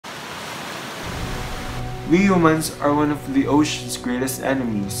We humans are one of the ocean's greatest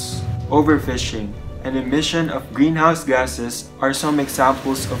enemies. Overfishing and emission of greenhouse gases are some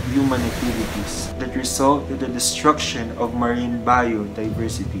examples of human activities that result in the destruction of marine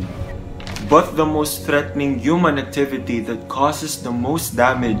biodiversity. But the most threatening human activity that causes the most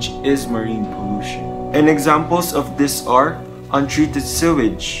damage is marine pollution. And examples of this are untreated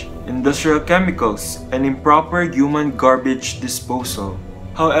sewage, industrial chemicals, and improper human garbage disposal.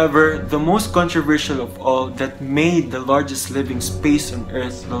 However, the most controversial of all that made the largest living space on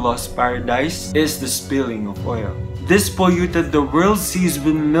Earth the lost paradise is the spilling of oil. This polluted the world's seas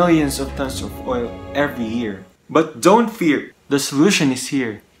with millions of tons of oil every year. But don't fear, the solution is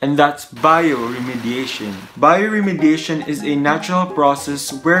here. And that's bioremediation. Bioremediation is a natural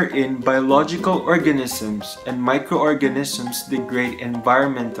process wherein biological organisms and microorganisms degrade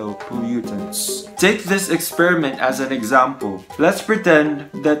environmental pollutants. Take this experiment as an example. Let's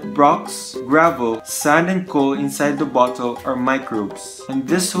pretend that rocks, gravel, sand, and coal inside the bottle are microbes, and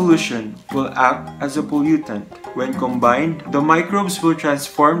this solution will act as a pollutant. When combined, the microbes will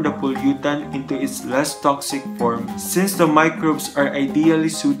transform the pollutant into its less toxic form, since the microbes are ideally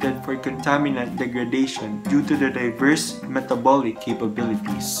suited for contaminant degradation due to their diverse metabolic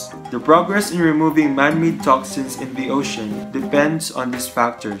capabilities. The progress in removing man-made toxins in the ocean depends on these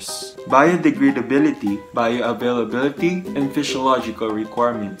factors: biodegradability, bioavailability, and physiological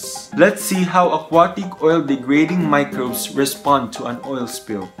requirements. Let's see how aquatic oil-degrading microbes respond to an oil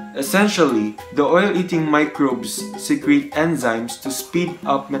spill. Essentially, the oil-eating microbes secrete enzymes to speed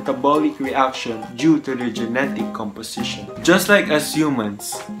up metabolic reaction due to their genetic composition. Just like as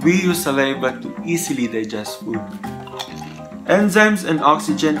humans, we use saliva to easily digest food. Enzymes and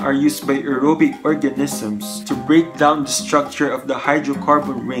oxygen are used by aerobic organisms to break down the structure of the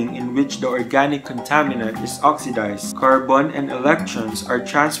hydrocarbon ring in which the organic contaminant is oxidized. Carbon and electrons are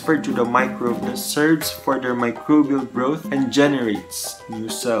transferred to the microbe that serves for their microbial growth and generates new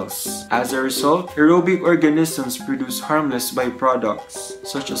cells. As a result, aerobic organisms produce harmless byproducts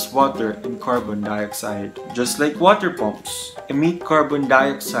such as water and carbon dioxide. Just like water pumps emit carbon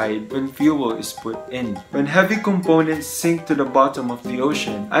dioxide when fuel is put in. When heavy components sink to the bottom of the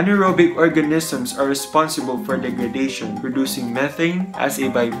ocean, anaerobic organisms are responsible for degradation, producing methane as a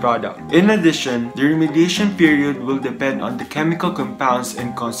byproduct. In addition, the remediation period will depend on the chemical compounds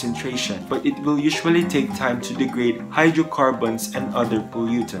and concentration, but it will usually take time to degrade hydrocarbons and other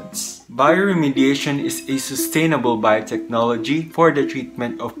pollutants. Bioremediation is a sustainable biotechnology for the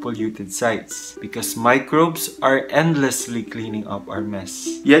treatment of polluted sites because microbes are endlessly cleaning up our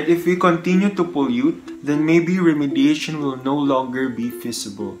mess. Yet if we continue to pollute, then maybe remediation will no longer be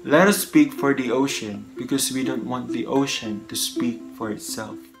feasible. Let us speak for the ocean because we don't want the ocean to speak for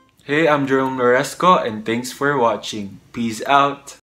itself. Hey, I'm Jerome Loresco and thanks for watching. Peace out!